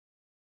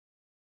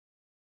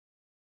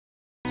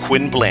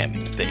Quin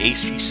Blanding, the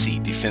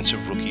ACC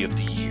Defensive Rookie of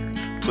the Year,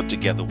 put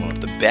together one of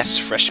the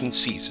best freshman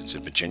seasons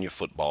in Virginia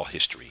football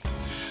history.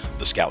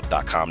 The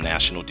Scout.com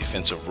National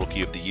Defensive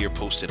Rookie of the Year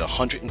posted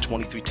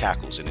 123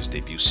 tackles in his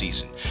debut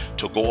season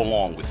to go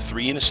along with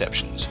 3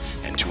 interceptions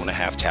and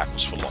 2.5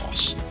 tackles for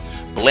loss.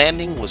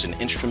 Blanding was an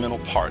instrumental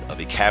part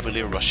of a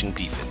Cavalier rushing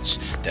defense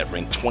that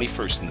ranked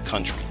 21st in the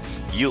country,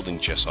 yielding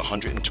just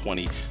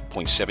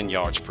 120.7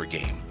 yards per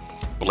game.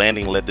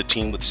 Blanding led the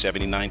team with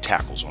 79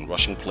 tackles on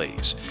rushing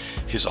plays.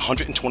 His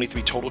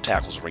 123 total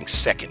tackles ranked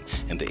 2nd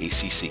in the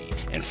ACC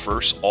and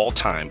 1st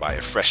all-time by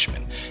a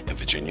freshman in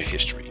Virginia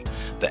history.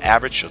 The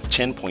average of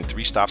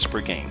 10.3 stops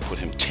per game put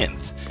him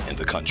 10th in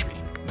the country.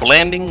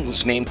 Blanding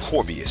was named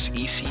Corvius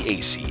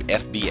ECAC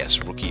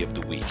FBS Rookie of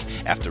the Week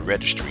after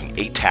registering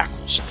 8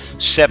 tackles,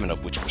 7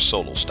 of which were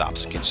solo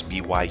stops against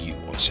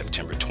BYU on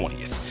September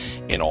 20th.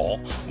 In all,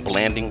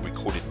 Blanding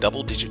recorded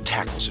double-digit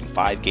tackles in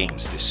 5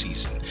 games this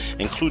season,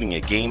 including a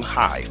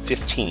game-high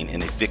 15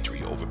 in a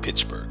victory over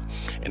Pittsburgh.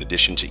 In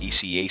addition to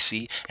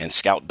ECAC and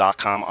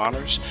Scout.com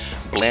honors,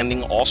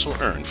 Blanding also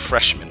earned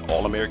freshman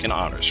All-American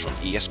honors from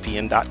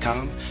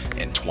ESPN.com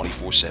and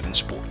 24/7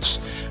 Sports.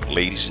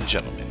 Ladies and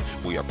gentlemen,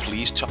 we are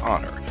pleased to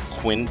honor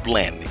Quin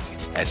Blanding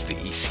as the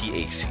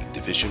ECAC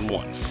Division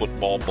I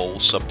Football Bowl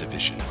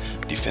Subdivision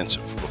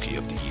Defensive Rookie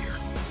of the Year.